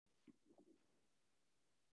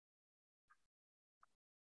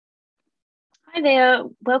Hi there,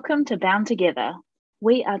 welcome to Bound Together.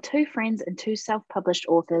 We are two friends and two self published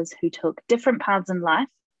authors who took different paths in life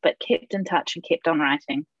but kept in touch and kept on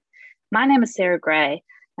writing. My name is Sarah Gray,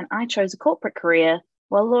 and I chose a corporate career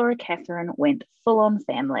while Laura Catherine went full on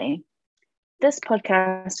family. This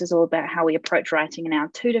podcast is all about how we approach writing in our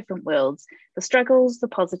two different worlds, the struggles, the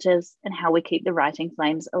positives, and how we keep the writing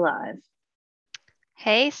flames alive.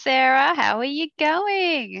 Hey Sarah, how are you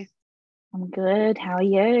going? I'm good. How are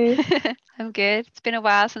you? I'm good. It's been a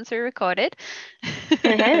while since we recorded.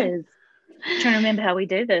 It has. Trying to remember how we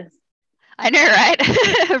do this. I know,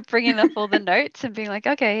 right? Bringing up all the notes and being like,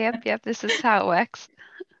 okay, yep, this is how it works.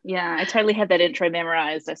 Yeah, I totally had that intro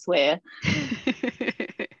memorized, I swear.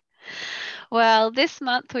 Well, this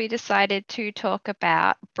month we decided to talk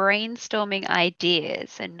about brainstorming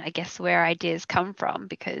ideas and I guess where ideas come from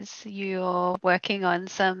because you're working on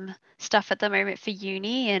some stuff at the moment for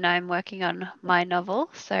uni and I'm working on my novel.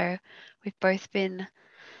 So we've both been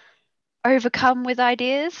overcome with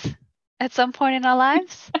ideas at some point in our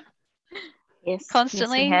lives, Yes, we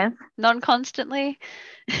constantly, have. non-constantly,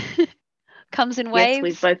 comes in Yes, we've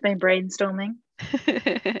waves. both been brainstorming.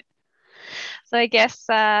 So I guess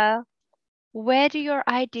where do your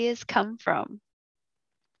ideas come from?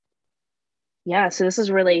 Yeah, so this is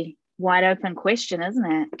a really wide open question, isn't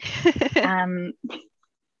it? Um,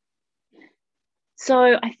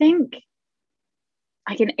 so I think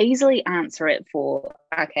I can easily answer it for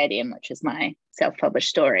Arcadium, which is my self-published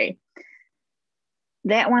story.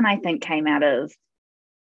 That one I think came out of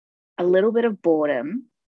a little bit of boredom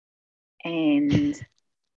and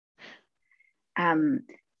um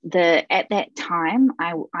the at that time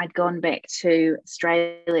I'd gone back to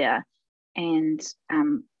Australia and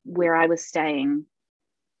where I was staying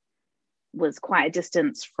was quite a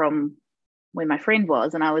distance from where my friend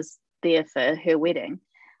was, and I was there for her wedding.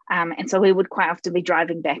 And so we would quite often be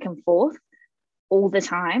driving back and forth all the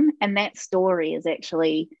time. And that story is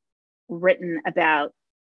actually written about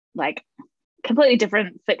like completely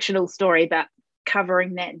different fictional story about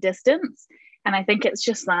covering that distance. And I think it's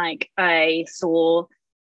just like I saw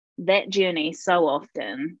that journey so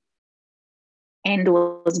often and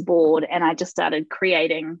was bored, and I just started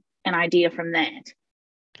creating an idea from that.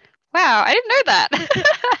 Wow, I didn't know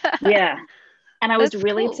that. Yeah. And I was That's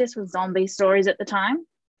really cool. obsessed with zombie stories at the time.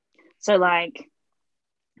 So like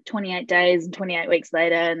 28 days and 28 weeks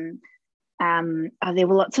later, and there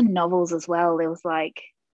were lots of novels as well. There was like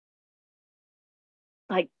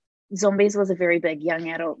zombies was a very big young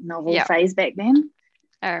adult novel Yeah, phase back then.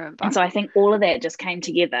 I And remember. so I think all of that just came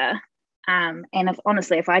together. And if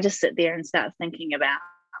honestly, if I just sit there and start thinking about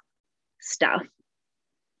stuff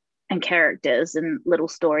and characters and little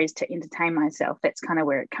stories to entertain myself, that's kind of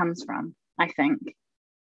where it comes from, I think.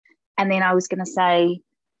 And then I was going to say,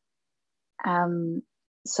 um,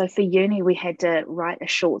 so for uni, we had to write a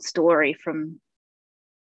short story from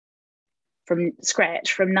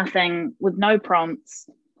scratch, from nothing, with no prompts,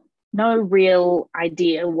 no real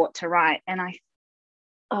idea what to write. And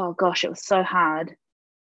oh gosh, it was so hard.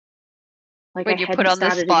 Like I When you're put hadn't on the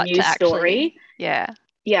started a spot new to story. actually, yeah.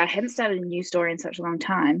 Yeah, I hadn't started a new story in such a long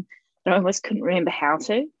time that I almost couldn't remember how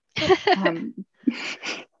to. Um,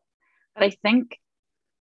 but I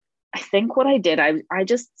think what I did, I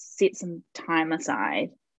just set some time aside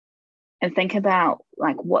and think about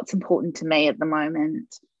like what's important to me at the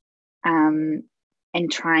moment, um,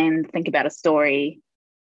 and try and think about a story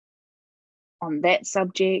on that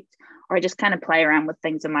subject, or I just kind of play around with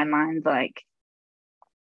things in my mind, like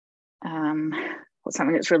um, what's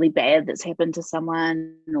something that's really bad that's happened to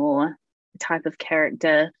someone, or a type of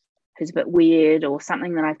character who's a bit weird, or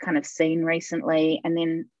something that I've kind of seen recently, and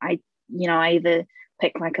then I either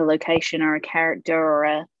pick like a location or a character or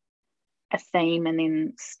a theme, and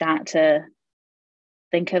then start to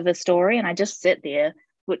think of a story, and I just sit there.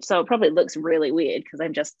 Which so it probably looks really weird because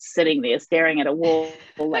I'm just sitting there staring at a wall,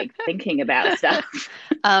 like thinking about stuff.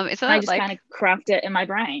 Isn't I that just kind like, of craft it in my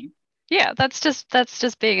brain. yeah, that's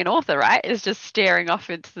just being an author, right? Is just staring off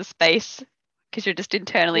into the space because you're just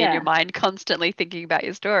internally in your Yeah, mind constantly thinking about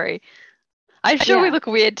your story. I'm sure we yeah. look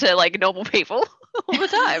weird to like normal people all the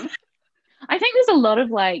time. I think there's a lot of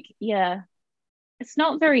like, yeah, it's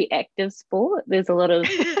not very active sport. There's a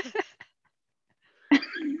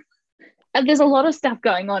lot of stuff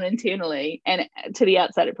going on internally, and to the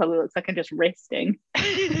outside, it probably looks like I'm just resting.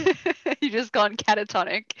 You've just gone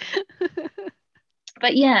catatonic.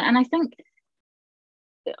 But yeah, and I think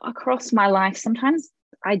across my life, sometimes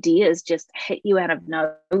ideas just hit you out of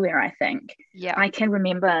nowhere. I think Yeah. I can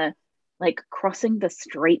remember like crossing the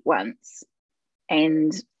street once,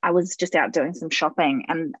 and I was just out doing some shopping,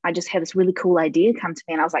 and I just had this really cool idea come to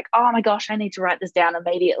me, and I was like, oh my gosh, I need to write this down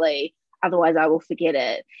immediately. otherwise I will forget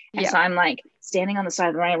it. And Yeah. so I'm like standing on the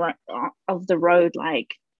side of the road,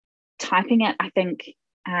 like typing it. I think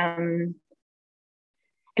it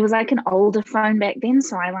was like an older phone back then,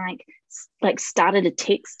 so I like started a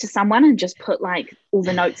text to someone and just put like all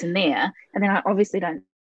the notes in there, and then I obviously don't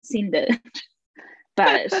send it,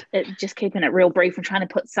 but it just keeping it real brief and trying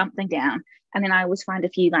to put something down. And then I always find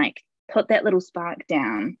if you like put that little spark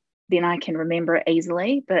down, then I can remember it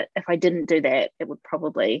easily. But if I didn't do that, it would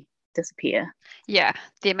probably disappear. Yeah,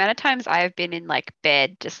 the amount of times I have been in like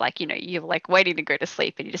bed, just like, you're like waiting to go to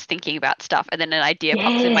sleep and you're just thinking about stuff, and then an idea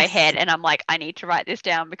pops in my Yes. head, and I'm like, I need to write this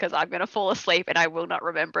down because I'm going to fall asleep and I will not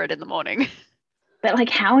remember it in the morning. But like,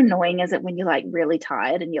 how annoying is it when you're like really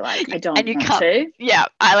tired and you're like, I And don't you want can't, to yeah,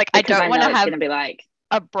 I because don't I want know to it's have going to be like,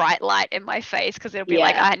 a bright light in my face because it'll be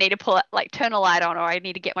like, yeah, I need to pull it, like turn a light on, or I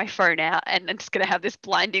need to get my phone out, and I'm just going to have this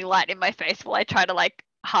blinding light in my face while I try to like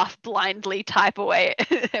half blindly type away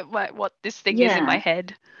what this thing is in my yeah.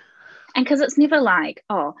 head. And because it's never like,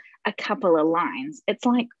 oh, a couple of lines. It's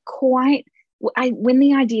like quite, when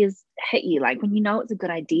the ideas hit you, like when you know it's a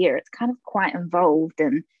good idea, it's kind of quite involved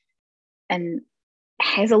and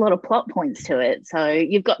has a lot of plot points to it. So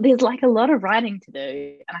there's like a lot of writing to do.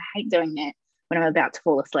 And I hate doing that when I'm about to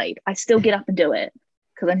fall asleep. I still get up and do it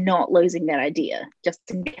because I'm not losing that idea just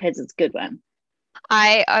in case it's a good one.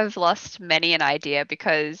 I've lost many an idea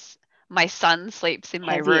because my son sleeps in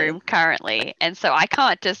my Have you? room currently, and so I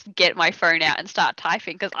can't just get my phone out and start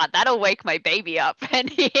typing because that'll wake my baby up, and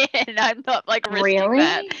I'm not like risking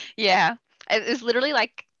that. Really? Yeah, it was literally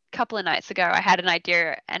like a couple of nights ago. I had an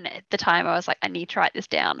idea, and at the time I was like, I need to write this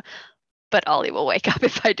down, but Ollie will wake up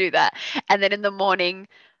if I do that. And then in the morning,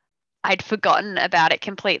 I'd forgotten about it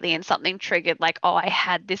completely, and something triggered like, oh, I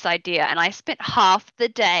had this idea, and I spent half the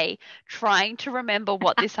day trying to remember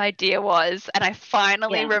what this idea was, and I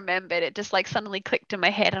finally Yeah. remembered. It just like suddenly clicked in my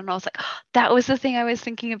head, and I was like, oh, that was the thing I was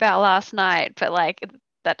thinking about last night. But like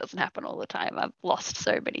that doesn't happen all the time. I've lost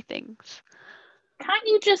so many things. Can't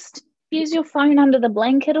you just use your phone under the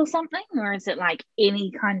blanket or something? Or is it like any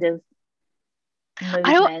kind of movement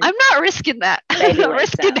I'm not risking that. I'm baby not wakes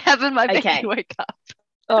risking up? having my baby Okay. wake up.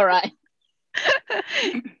 All right.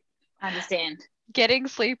 I understand. Getting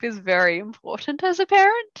sleep is very important as a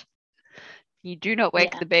parent. You do not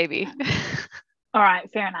wake Yeah. the baby. All right.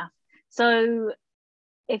 Fair enough. So,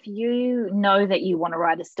 if you know that you want to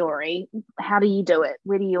write a story, how do you do it?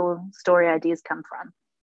 Where do your story ideas come from?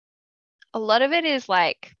 A lot of it is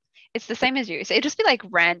like it's the same as you. So it'd just be like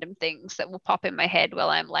random things that will pop in my head while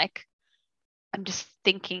I'm just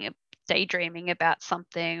thinking, daydreaming about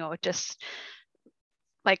something, or just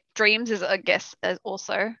like dreams is, I guess, as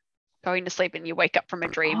also going to sleep and you wake up from a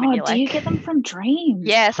dream and Oh, you're do you like, get them from dreams?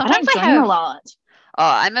 yeah, I sometimes don't I dream a have, lot.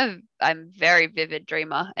 oh, I'm very vivid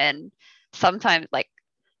dreamer, and sometimes like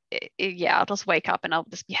yeah, I'll just wake up and I'll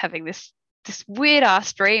just be having this weird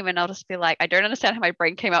ass dream, and I'll just be like, I don't understand how my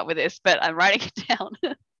brain came up with this, but I'm writing it down.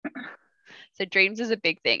 So dreams is a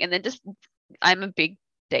big thing. And then just I'm a big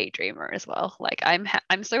daydreamer as well. Like I'm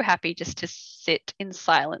so happy just to sit in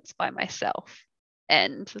silence by myself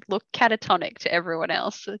and look catatonic to everyone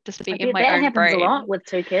else, just be I in bet my that own happens a brain. lot with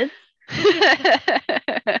two kids.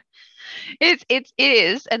 It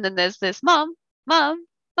is. And then there's this mom,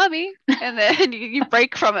 mummy, and then you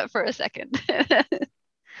break from it for a second.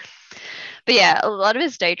 But yeah, a lot of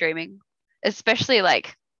it's daydreaming, especially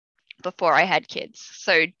like before I had kids.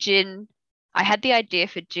 So gin, I had the idea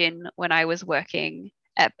for gin when I was working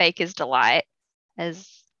at Baker's Delight as,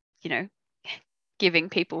 you know, giving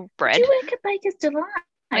people Did bread. you work at Baker's Delight?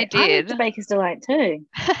 I I did. worked at Baker's Delight too.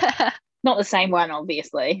 Not the same one,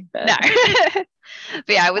 obviously, No. but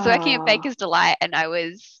But yeah, I was working at oh, Baker's Delight, and I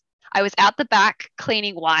was out the back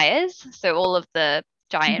cleaning wires. So all of the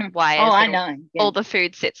giant oh, wires I that know. Yeah, all the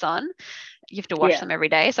food sits on. You have to wash yeah, them every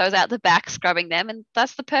day. So I was out the back scrubbing them, and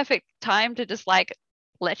that's the perfect time to just like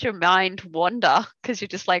let your mind wander because you're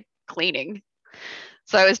just like cleaning.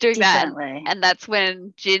 So I was doing that, definitely. and that's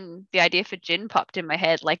when the idea for gin popped in my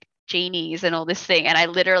head, like genies and all this thing. And I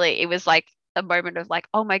literally, it was like a moment of like,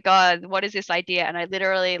 oh my God, what is this idea? And I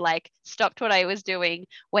literally like stopped what I was doing,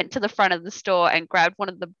 went to the front of the store and grabbed one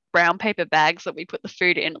of the brown paper bags that we put the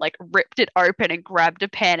food in, like ripped it open and grabbed a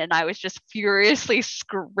pen. And I was just furiously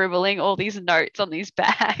scribbling all these notes on these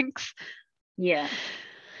bags. Yeah,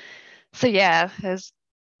 So yeah, it's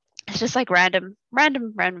just like random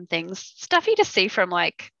things, stuff you just see from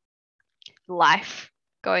like life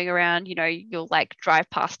going around. You'll like drive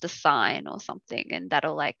past a sign or something, and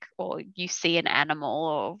that'll like, or you see an animal,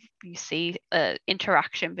 or you see a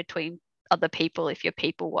interaction between other people if you're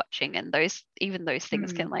people watching, and those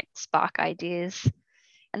things can mm, like spark ideas.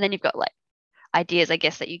 And then you've got like ideas, I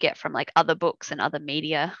guess, that you get from like other books and other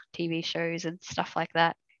media, TV shows and stuff like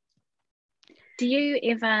that. Do you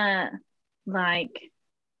ever like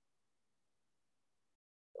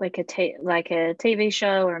like a TV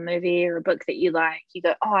show or a movie or a book that you like, you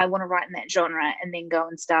go, oh, I want to write in that genre, and then go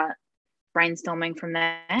and start brainstorming from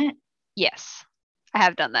that? Yes, I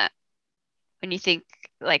have done that. When you think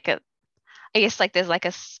like I guess like there's like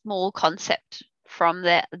a small concept from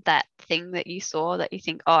that thing that you saw that you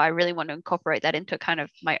think, oh, I really want to incorporate that into kind of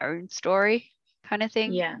my own story kind of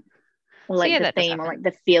thing. Yeah. Or So like yeah, the that does theme or happen. like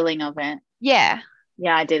the feeling of it. Yeah.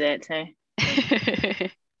 Yeah, I do that too.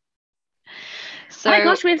 Oh my So,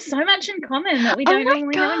 gosh, we have so much in common that we oh don't my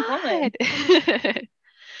normally have in common. God.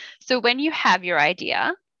 So when you have your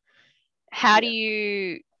idea, how do Yeah.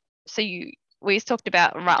 you, so you, we talked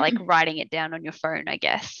about like writing it down on your phone, I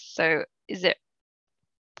guess. So is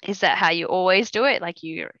that how you always do it? Like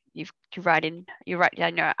you write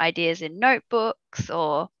down your ideas in notebooks,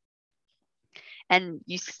 or, and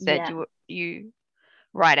you said Yeah. you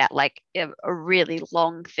write out like a really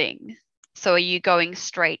long thing. So are you going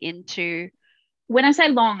straight into When I say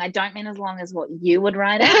long, I don't mean as long as what you would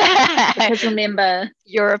write out. Because remember,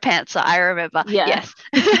 You're a pantser, I remember. yeah, Yes.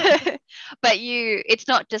 But it's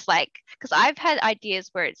not just like, because I've had ideas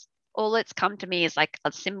where it's all it's come to me is like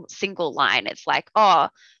a single line. It's like, oh,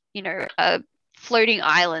 floating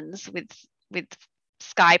islands with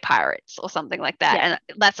sky pirates or something like that. yeah,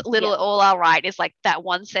 And that's yeah, literally all I'll write is like that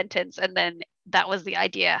one sentence. And then that was the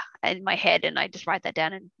idea in my head. And I just write that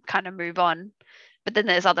down and kind of move on. But then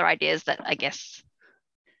there's other ideas that I guess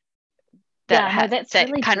yeah. No, that's that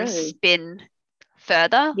really kind of true. spin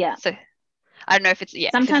further. Yeah. So I don't know if it's the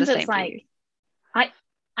Sometimes it's same for like you. I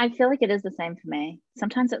I feel like it is the same for me.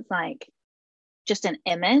 Sometimes it's like just an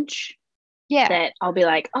image Yeah. that I'll be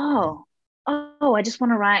like, oh, I just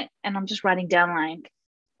want to write, and I'm just writing down like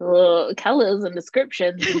colors and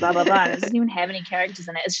descriptions and blah blah blah. And it doesn't even have any characters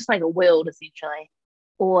in it. It's just like a world essentially.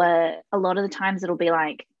 Or a lot of the times it'll be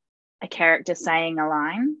like a character saying a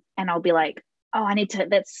line, and I'll be like, oh, I need to.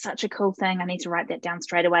 That's such a cool thing. I need to write that down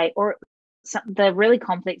straight away. Or the really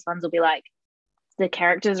complex ones will be like the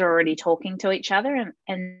characters are already talking to each other,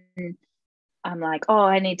 and I'm like, oh,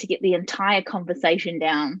 I need to get the entire conversation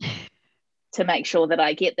down to make sure that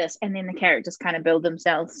I get this. And then the characters kind of build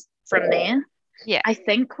themselves from there. Yeah. I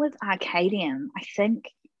think with Arcadian,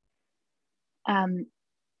 um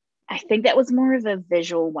I think that was more of a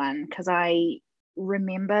visual one, because I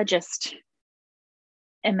remember just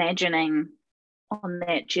imagining on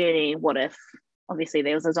that journey, what if obviously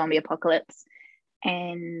there was a zombie apocalypse,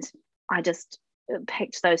 and I just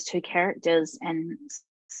picked those two characters and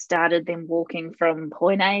started them walking from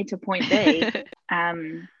point A to point B.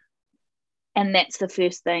 um, and that's the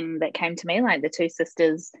first thing that came to me, like the two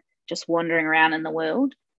sisters just wandering around in the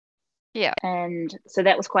world. Yeah. And so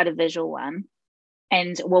that was quite a visual one.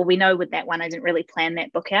 And well, we know with that one, I didn't really plan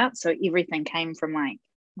that book out, so everything came from like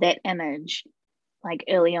that image, like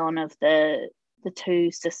early on, of the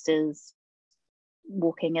two sisters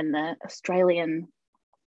walking in the Australian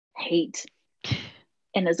heat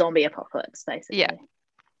in a zombie apocalypse, basically. Yeah.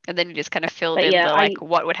 And then you just kind of filled But in yeah, the like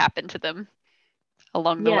what would happen to them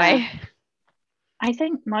along the yeah, way. I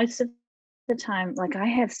think most of the time, like I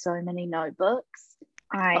have so many notebooks.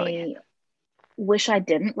 Oh yeah. I wish I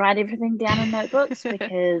didn't write everything down in notebooks,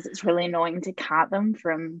 because it's really annoying to cart them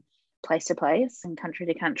from place to place and country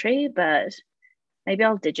to country. But maybe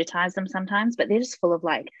I'll digitize them sometimes. But they're just full of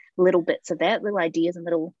like little bits of that, little ideas and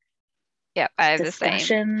little Yeah, I have the same.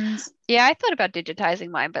 discussions. Yeah, I thought about digitizing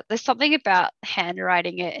mine, but there's something about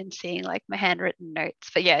handwriting it and seeing like my handwritten notes.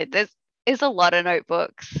 But yeah, there's a lot of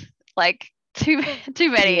notebooks, like too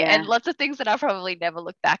many, and Yeah, lots of things that I'll probably never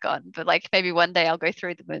look back on. But like maybe one day I'll go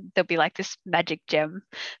through them and there'll be like this magic gem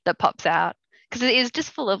that pops out, because it is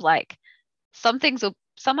just full of like some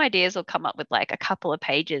ideas will come up with like a couple of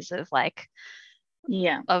pages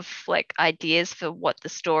yeah, of like ideas for what the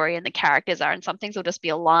story and the characters are, and some things will just be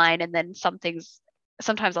a line, and then sometimes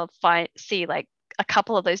I'll see like a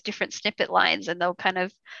couple of those different snippet lines, and they'll kind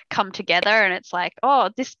of come together, and it's like, oh,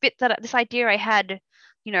 this idea I had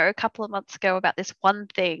a couple of months ago about this one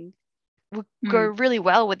thing would go mm, really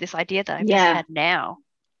well with this idea that I've just yeah, had now.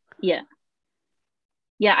 yeah.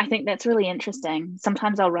 Yeah, I think that's really interesting.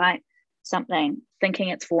 Sometimes I'll write something thinking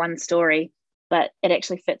it's for one story, but it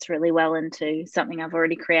actually fits really well into something I've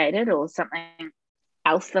already created or something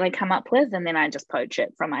else that I come up with, and then I just poach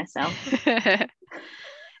it from myself.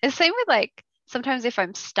 It's same with like sometimes if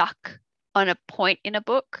I'm stuck on a point in a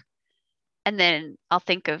book, and then I'll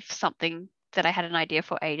think of something that I had an idea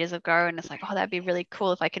for ages ago, and it's like, oh, that'd be really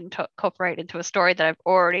cool if I can incorporate into a story that I've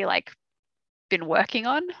already like been working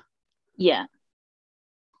on. Yeah.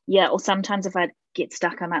 Yeah, or sometimes if I get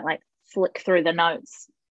stuck, I might like flick through the notes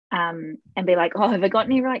and be like, oh, have I got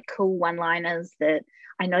any like cool one-liners that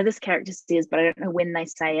I know this character says, but I don't know when they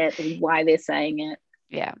say it or why they're saying it.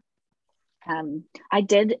 Yeah. I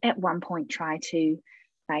did at one point try to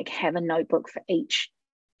like have a notebook for each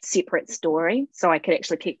separate story so I could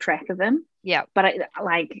actually keep track of them. Yeah. But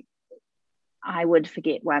I would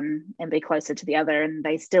forget one and be closer to the other, and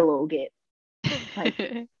they still all get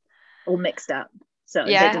like all mixed up. So that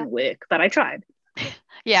Yeah. didn't work, but I tried.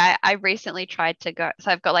 Yeah, I recently tried to go.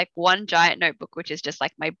 So I've got like one giant notebook, which is just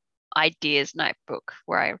like my ideas notebook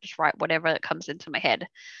where I just write whatever that comes into my head.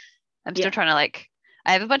 I'm still Yeah. trying to like,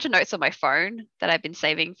 I have a bunch of notes on my phone that I've been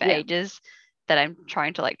saving for Yeah. ages that I'm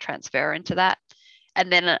trying to like transfer into that.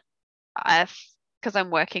 And then I've, because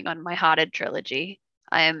I'm working on my Hearted trilogy,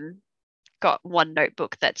 I am got one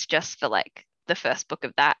notebook that's just for like the first book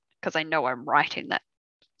of that because I know I'm writing that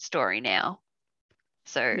story now.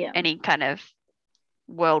 So Yeah. any kind of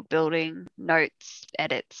world building notes,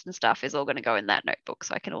 edits and stuff is all going to go in that notebook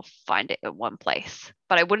so I can all find it in one place.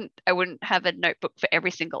 But I wouldn't have a notebook for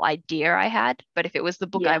every single idea I had, but if it was the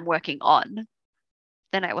book Yeah. I'm working on,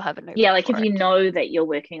 then I will have a Yeah. notebook Like if for you it. know that you're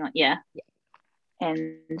working on, yeah. Yeah.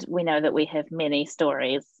 And we know that we have many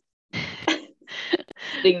stories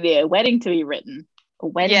sitting there waiting to be written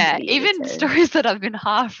or waiting to Yeah, be even edited. stories that have been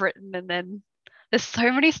half written and then there's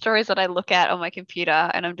so many stories that I look at on my computer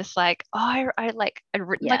and I'm just like, oh, I'd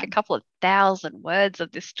written like Yeah. a couple of thousand words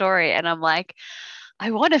of this story and I'm like,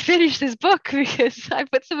 I want to finish this book because I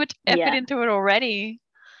put so much effort Yeah. into it already.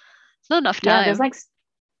 It's not enough Yeah. time.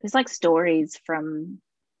 There's like stories from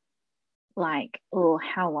like, oh,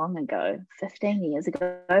 how long ago? 15 years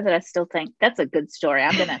ago that I still think that's a good story.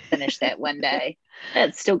 I'm gonna finish that one day.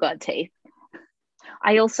 It's still got teeth.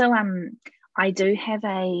 I also I do have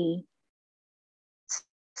a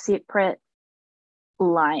separate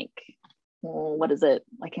like what is it?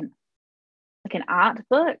 Like an art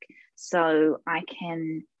book. So I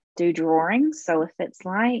can do drawings. So if it's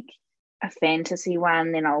like a fantasy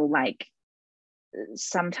one, then I'll like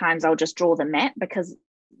sometimes I'll just draw the map because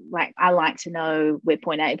like I like to know where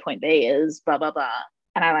point A, point B is, blah blah blah.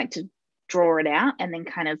 And I like to draw it out and then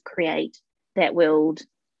kind of create that world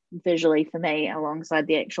visually for me alongside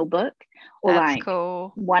the actual book. Or That's like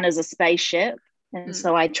cool. one is a spaceship. And Mm.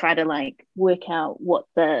 so I try to like work out what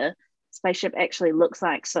the spaceship actually looks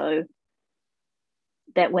like so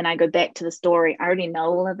that when I go back to the story, I already know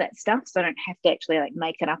all of that stuff. So I don't have to actually like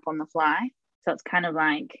make it up on the fly. So it's kind of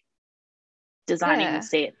like designing the Yeah.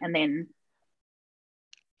 set and then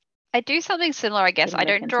I do something similar, I guess. getting I back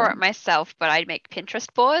don't into draw it. it myself, but I make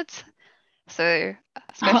Pinterest boards. So, Oh,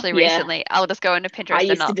 especially yeah, recently, I'll just go into I Pinterest and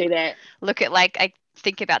used to I'll do that. look at like I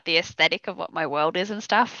think about the aesthetic of what my world is and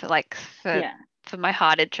stuff. Like Yeah. for my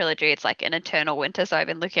Hearted trilogy, it's like an eternal winter. So I've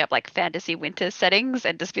been looking up like fantasy winter settings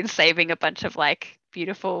and just been saving a bunch of like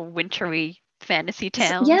beautiful wintry fantasy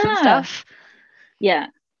towns and Yeah. stuff. Yeah.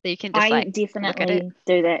 So you can just I like look at it. definitely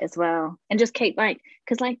do that as well. And just keep like,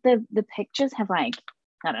 because like the pictures have like,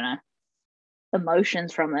 I don't know,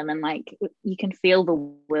 emotions from them and like you can feel the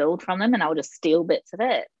world from them and I'll just steal bits of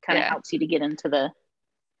it. Kind of Yeah. helps you to get into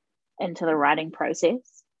the writing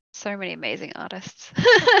process. So many amazing artists.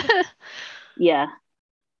 Yeah.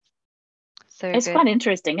 So It's good. quite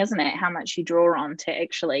interesting, isn't it? How much you draw on to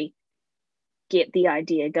actually get the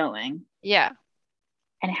idea going. Yeah.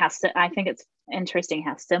 And I think it's interesting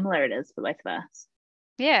how similar it is for both of us,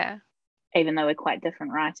 Yeah. even though we're quite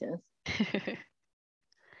different writers.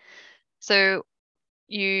 So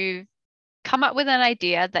you come up with an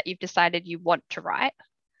idea that you've decided you want to write.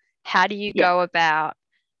 How do you Yeah. go about,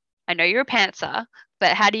 I know you're a pantser,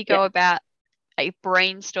 but how do you Yeah. go about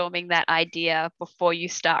brainstorming that idea before you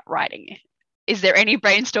start writing it? Is there any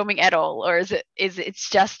brainstorming at all, or is it's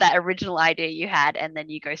just that original idea you had and then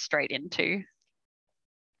you go straight into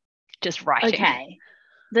just writing?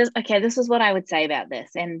 This is what I would say about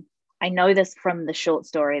this. And I know this from the short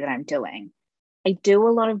story that I'm doing. I do a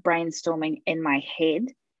lot of brainstorming in my head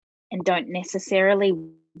and don't necessarily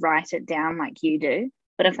write it down like you do.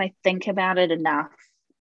 But if I think about it enough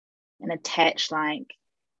and attach, like,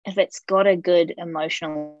 if it's got a good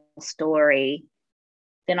emotional story,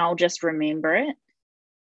 then I'll just remember it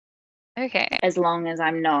Okay. as long as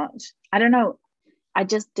I'm not, I don't know. I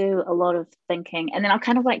just do a lot of thinking and then I'll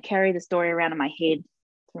kind of like carry the story around in my head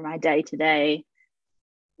through my day to day,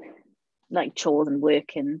 like chores and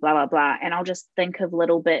work and blah, blah, blah. And I'll just think of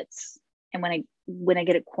little bits. And when I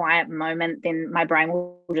get a quiet moment, then my brain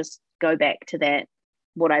will just go back to that,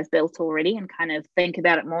 what I've built already and kind of think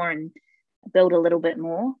about it more and build a little bit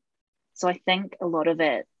more. So I think a lot of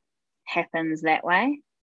it happens that way.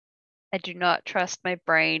 I do not trust my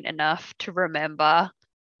brain enough to remember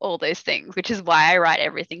all those things, which is why I write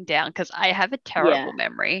everything down because I have a Yeah. terrible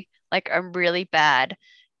memory. Like I'm really bad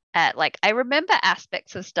at like I remember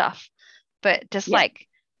aspects of stuff, but just Yeah. like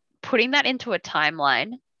putting that into a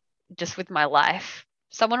timeline just with my life.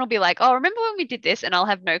 Someone will be like, "Oh, remember when we did this?" and I'll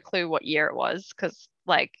have no clue what year it was because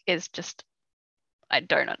like it's just I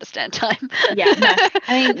don't understand time. Yeah. No,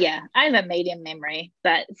 I mean, yeah, I have a medium memory,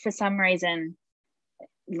 but for some reason,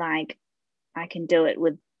 like I can do it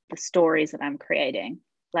with the stories that I'm creating.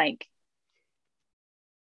 Like,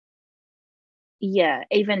 yeah,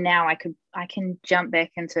 even now I can jump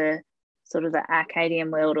back into sort of the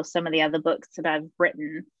Arcadian world or some of the other books that I've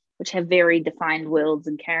written, which have very defined worlds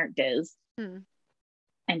and characters, Hmm.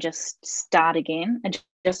 and just start again and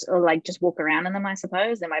just or like just walk around in them, I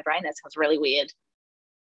suppose. In my brain, that sounds really weird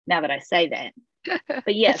now that I say that.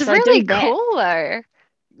 But yeah, It's so I really do that. cool though.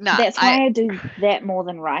 Nah, That's why I do that more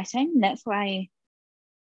than writing. That's why,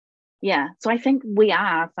 yeah. So I think we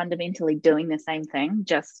are fundamentally doing the same thing,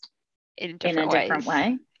 just in in a different different ways.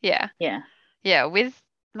 way. Yeah. Yeah. Yeah, with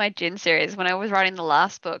my gin series, when I was writing the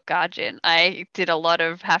last book, Guardian, I did a lot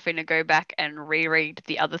of having to go back and reread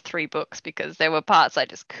the other three books because there were parts I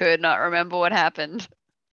just could not remember what happened.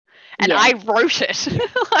 And Yeah. I wrote it. Yeah.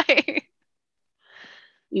 Like,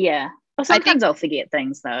 Yeah. Or I think sometimes I'll forget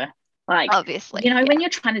things though. Like, obviously, when yeah. you're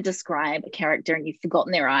trying to describe a character and you've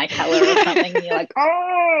forgotten their eye color or something, and you're like,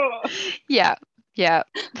 oh, Yeah. Yeah.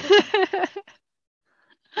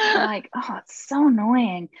 you're like, oh, it's so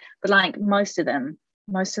annoying. But like most of them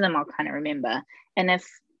I'll kind of remember. And if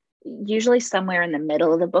usually somewhere in the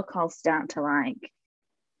middle of the book, I'll start to like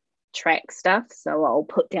track stuff. So I'll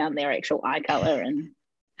put down their actual eye color and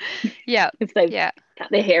Yeah. if they've Yeah. cut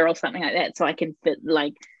their hair or something like that, so I can fit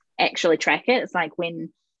like actually track it. It's like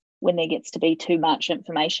when there gets to be too much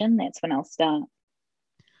information, that's when I'll start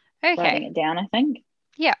writing Okay. it down, I think.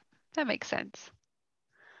 Yeah, that makes sense.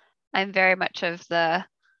 I'm very much of the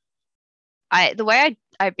way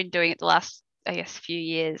I've been doing it the last I guess few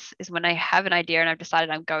years is when I have an idea and I've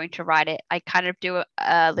decided I'm going to write it, I kind of do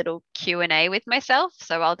a little Q&A with myself.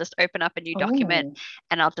 So I'll just open up a new document Oh,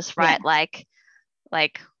 and I'll just yeah. write like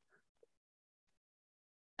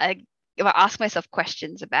I, I ask myself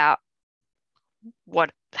questions about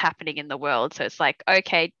what's happening in the world. So it's like,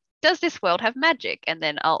 okay, does this world have magic? And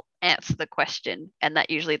then I'll answer the question, and that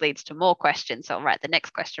usually leads to more questions. So I'll write the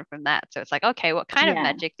next question from that. So it's like, okay, what kind of Yeah.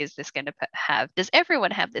 magic is this going to have? Does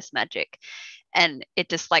everyone have this magic? And it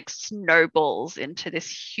just like snowballs into this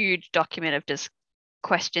huge document of just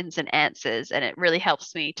questions and answers. And it really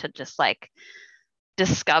helps me to just like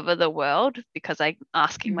discover the world because I'm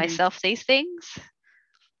asking Mm-hmm. myself these things.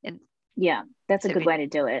 And Yeah, that's a so good way to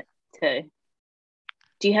do it too.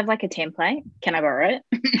 Do you have like a template? Can I borrow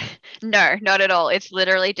it? no, not at all. It's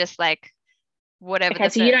literally just like whatever Okay, the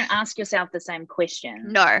so you don't first. ask yourself the same questions.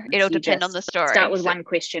 No, it'll You depend on just the start story. with So one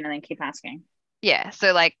question and then keep asking. yeah,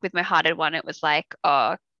 so like with my hearted one, it was like,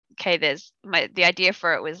 oh, okay, the idea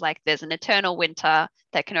for it was like there's an eternal winter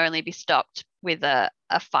that can only be stopped with a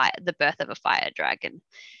fire, the birth of a fire dragon.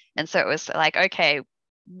 And so it was like, okay,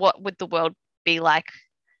 what would the world be like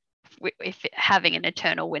if having an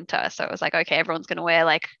eternal winter? So it was like, okay, everyone's going to wear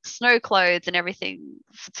like snow clothes and everything.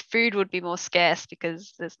 Food would be more scarce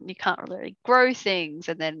because you can't really grow things.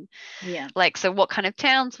 And then Yeah. like, so what kind of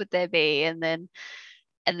towns would there be? And then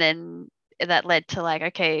that led to like,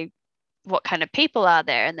 okay, what kind of people are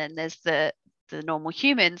there? And then there's the normal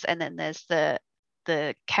humans, and then there's the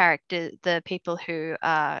people who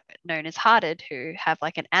are known as hearted, who have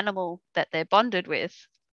like an animal that they're bonded with.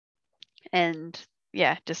 And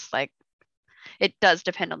yeah, just like it does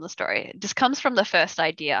depend on the story. It just comes from the first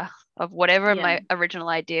idea of whatever Yeah. my original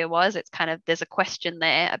idea was. It's kind of there's a question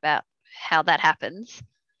there about how that happens,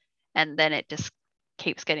 and then it just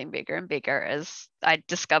keeps getting bigger and bigger as I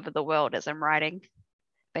discover the world as I'm writing,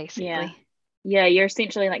 Yeah. basically. Yeah, you're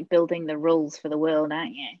essentially like building the rules for the world,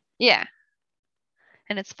 aren't you? Yeah,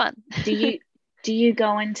 and it's fun. Do you do you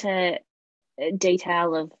go into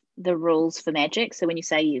detail of the rules for magic? So when you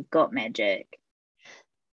say you've got magic,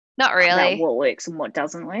 Not about really. what works and what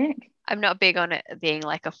doesn't work? I'm not big on it being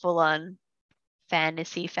like a full on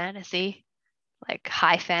fantasy, like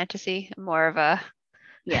high fantasy. I'm more of a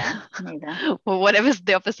Yeah, neither. well, whatever's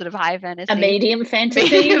the opposite of high A fantasy, medium medium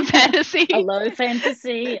fantasy, a fantasy. low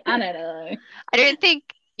fantasy. I don't know. I don't think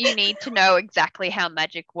you need to know exactly how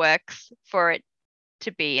magic works for it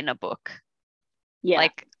to be in a book. Yeah,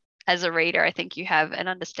 Like as a reader, I think you have an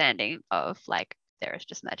understanding of like there is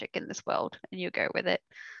just magic in this world and you go with it.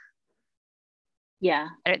 Yeah.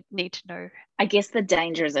 I don't need to know. I guess the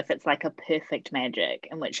danger is if it's like a perfect magic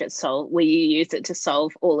in which it's where you use it to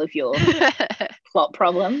solve all of your plot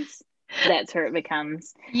problems. That's where it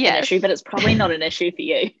becomes an Yes. issue, but it's probably not an issue for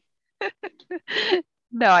you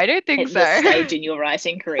No, I don't think at this so. stage in your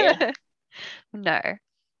writing career. No.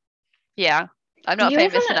 Yeah. I'm Do not you ever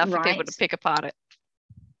famous enough for people write? to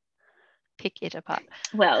pick it apart.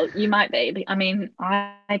 Well, you might be. I mean,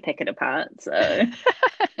 I pick it apart. So,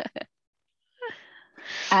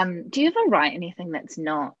 do you ever write anything that's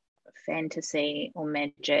not fantasy or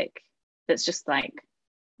magic? That's just like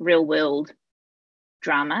real world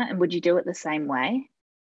drama? And would you do it the same way?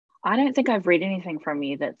 I don't think I've read anything from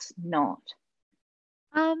you that's not.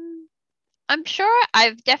 Um, I'm sure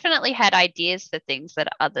I've definitely had ideas for things that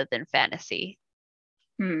are other than fantasy,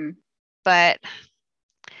 Hmm. but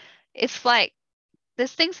it's like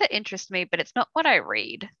there's things that interest me, but it's not what I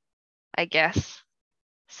read, I guess.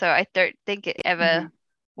 So I don't think it Mm-hmm. ever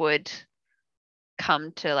would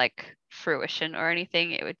come to like fruition or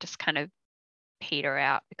anything. It would just kind of peter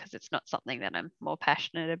out because it's not something that I'm more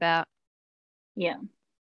passionate about. Yeah.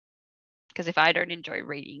 Because if I don't enjoy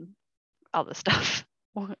reading other stuff,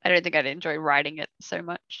 I don't think I'd enjoy writing it so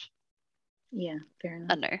much. Yeah. Fair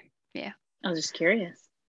I enough. know. Yeah. I was just curious.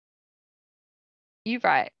 You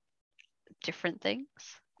write different things.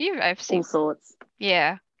 I've All seen, sorts.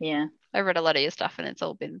 yeah, Yeah. I've read a lot of your stuff and it's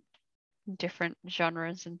all been different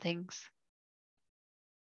genres and things.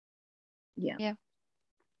 Yeah. Yeah.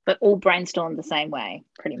 But all brainstormed the same way,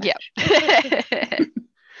 pretty much. Yep.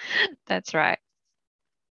 That's right.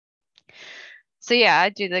 So yeah, I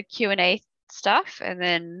do the Q&A stuff and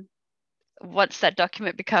then once that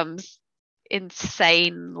document becomes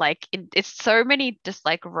insane, like it's so many just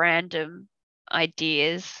like random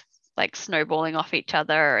ideas like snowballing off each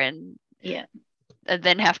other Yeah. and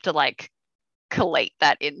then have to like collate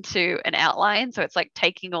that into an outline. So it's like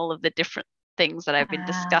taking all of the different things that I've been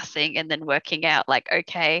discussing and then working out like,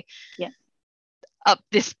 okay, Yeah. up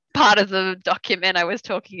this part of the document I was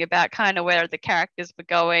talking about kind of where the characters were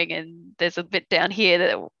going and there's a bit down here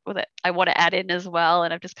that I want to add in as well.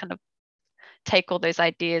 And I've just kind of take all those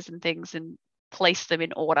ideas and things and place them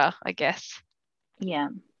in order, I guess. Yeah.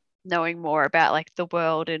 Knowing more about like the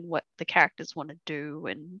world and what the characters want to do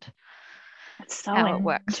and It's so how it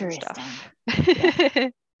works and interesting.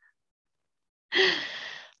 stuff.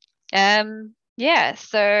 Yeah. Yeah,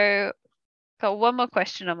 so got one more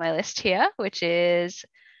question on my list here, which is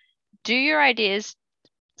do your ideas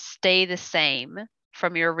stay the same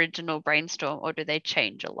from your original brainstorm or do they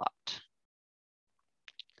change a lot?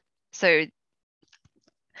 So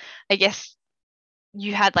I guess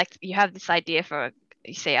you have this idea for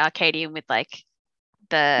you say Arcadian with like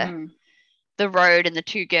the Mm. the road and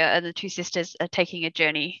the two sisters are taking a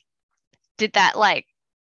journey. Did that like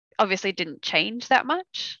obviously didn't change that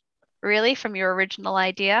much really from your original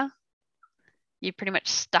idea? You pretty much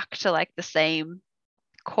stuck to like the same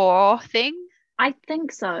core thing? I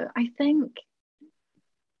think so. I think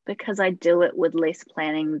because I do it with less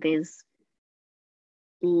planning, there's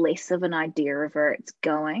less of an idea of where it's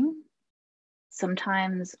going.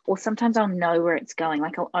 Sometimes I'll know where it's going.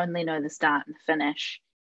 Like I'll only know the start and finish,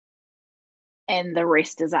 and the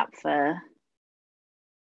rest is up for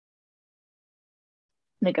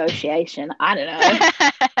negotiation. I don't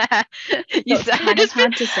know. You So it's kind of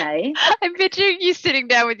hard to say. I'm picturing you sitting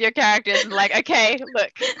down with your characters and like, okay,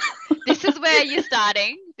 look, this is where you're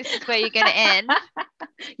starting. This is where you're going to end.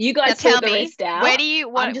 You Now guys tell sort the me, rest out. where do you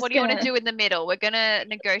I'm what just do you want to gonna, do in the middle? We're going to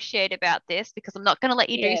negotiate about this because I'm not going to let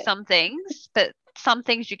you do yeah. some things, but some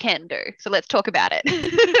things you can do. So let's talk about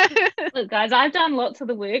it. Look, guys, I've done lots of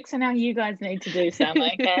the work, so now you guys need to do some,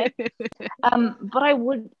 okay? But I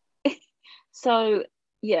would, so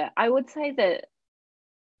yeah, I would say that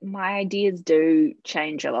my ideas do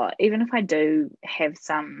change a lot, even if I do have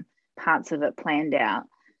some parts of it planned out.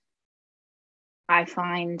 I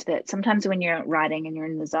find that sometimes when you're writing and you're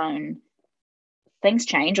in the zone, things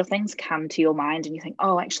change or things come to your mind and you think,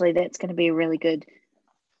 oh, actually, that's going to be a really good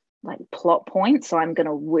like plot point. So I'm going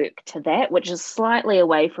to work to that, which is slightly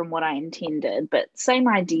away from what I intended, but same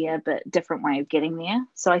idea, but different way of getting there.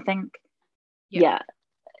 So I think, Yep. yeah,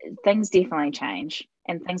 things definitely change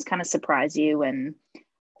and things kind of surprise you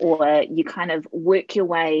or you kind of work your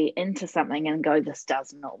way into something and go, this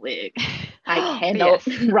does not work. I cannot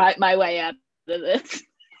write my way out of this.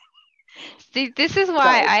 See, this is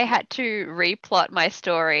why I had to replot my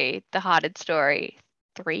story, the Hearted story,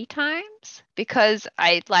 3 times because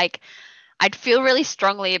I'd feel really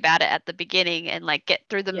strongly about it at the beginning and like get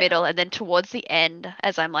through the Yeah. middle, and then towards the end,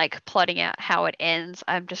 as I'm like plotting out how it ends,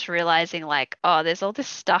 I'm just realizing like, oh, there's all this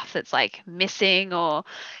stuff that's like missing or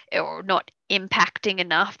not impacting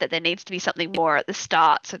enough, that there needs to be something more at the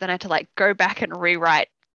start. So then I had to like go back and rewrite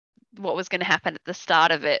what was going to happen at the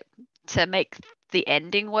start of it to make the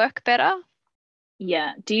ending work better.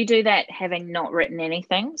 Yeah. Do you do that having not written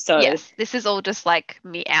anything? So, Yes, this is all just like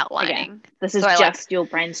me okay, outlining. this So is I like, just your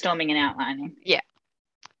brainstorming and outlining. yeah,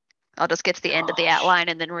 I'll just get to the end of the Gosh. outline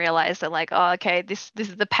and then realize that like, oh, okay, this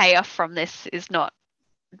is the payoff from this is not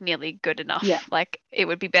nearly good Yeah. enough. Like it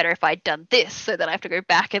would be better if I'd done this, so that I have to go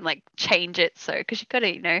back and like change it. So because you got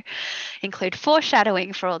to, include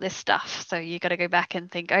foreshadowing for all this stuff. So you got to go back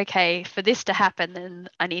and think, okay, for this to happen, then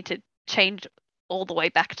I need to change all the way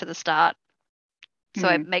back to the start. So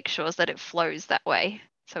I Mm. make sure that it flows that way.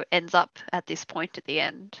 So it ends up at this point at the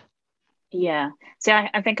end. Yeah. So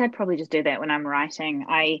I think I'd probably just do that when I'm writing.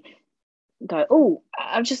 I go, oh,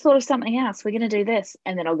 I've just thought of something else. We're going to do this.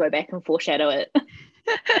 And then I'll go back and foreshadow it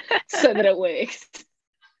so that it works.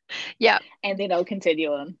 Yeah. And then I'll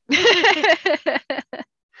continue on.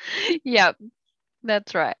 Yep.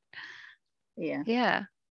 That's right. Yeah. Yeah.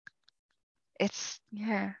 It's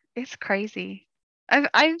crazy. I'm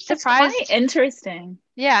It's quite surprised. interesting.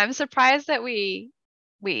 Yeah, I'm surprised that we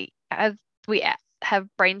have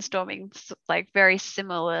brainstorming like very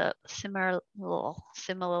similarly,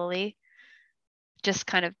 just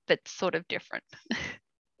kind of but sort of different.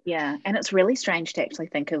 Yeah. And it's really strange to actually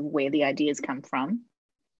think of where the ideas come from.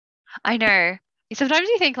 I know. Sometimes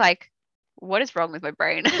you think like, what is wrong with my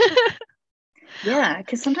brain? Yeah.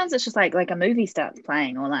 Because sometimes it's just like a movie starts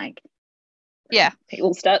playing or like Yeah.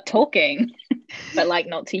 people start talking, but like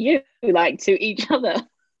not to you, like to each other.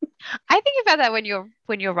 I think about that when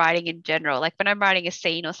you're writing in general, like when I'm writing a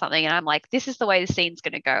scene or something and I'm like, this is the way the scene's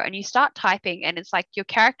going to go. And you start typing and it's like your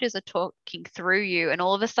characters are talking through you and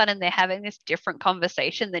all of a sudden they're having this different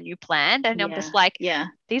conversation than you planned. And I'm just Yeah. like, Yeah.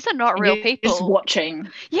 these are not And real you're just people. watching.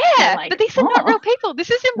 You're Yeah, but like, these are not real oh, people.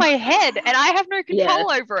 This is in my head and I have no yeah.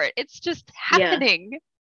 control over it. It's just Yeah. happening.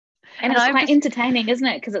 And And it's I'm quite just, entertaining, isn't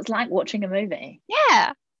it? Because it's like watching a movie.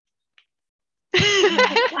 yeah. I'm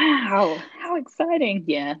like, wow, how exciting.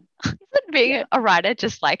 Yeah. Isn't being Yeah. a writer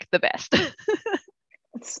just like the best?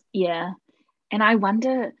 Yeah. And I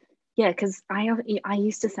wonder, yeah, because I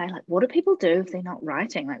used to say, like, what do people do if they're not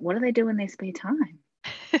writing? Like, what do they do in their spare time?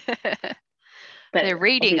 But They're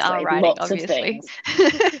reading our obviously, writing, lots of obviously.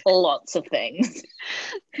 things, lots of things.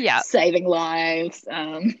 Yeah. Saving lives,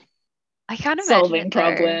 I can't imagine solving it though.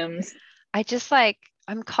 problems. I just like,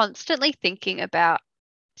 I'm constantly thinking about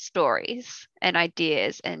stories and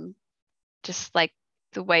ideas and just like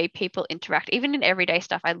the way people interact. Even in everyday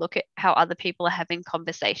stuff, I look at how other people are having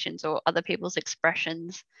conversations or other people's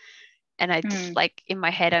expressions. And I just Mm, like in my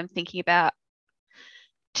head, I'm thinking about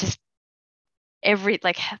just every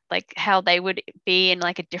like how they would be in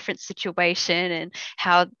like a different situation and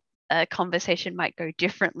how a conversation might go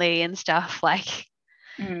differently and stuff. Like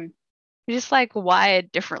mm, just like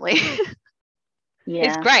wired differently. It's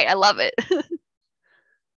yeah. great. I love it.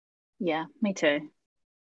 Yeah, me too.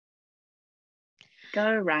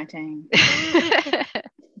 Go writing.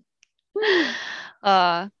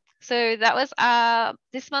 uh, so that was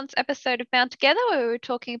this month's episode of Bound Together, where we were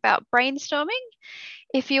talking about brainstorming.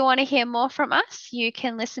 If you want to hear more from us, you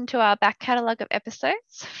can listen to our back catalogue of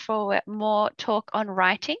episodes for more talk on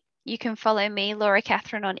writing. You can follow me, Laura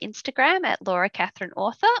Catherine, on Instagram at Laura Catherine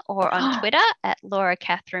Author or on Twitter at Laura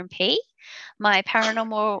Catherine P. My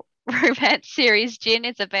paranormal romance series, Gin,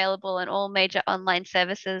 is available on all major online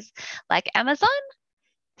services like Amazon.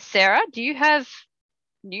 Sarah, do you have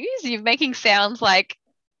news? You're making sounds like,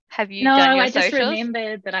 have you No, done your I just socials?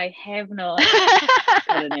 remembered that I have not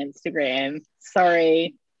got an Instagram.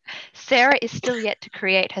 Sorry. Sarah is still yet to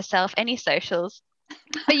create herself any socials,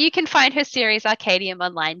 but you can find her series Arcadium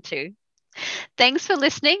online too. Thanks for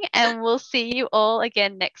listening, and we'll see you all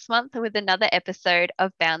again next month with another episode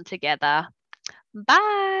of Bound Together.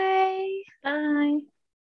 Bye. Bye.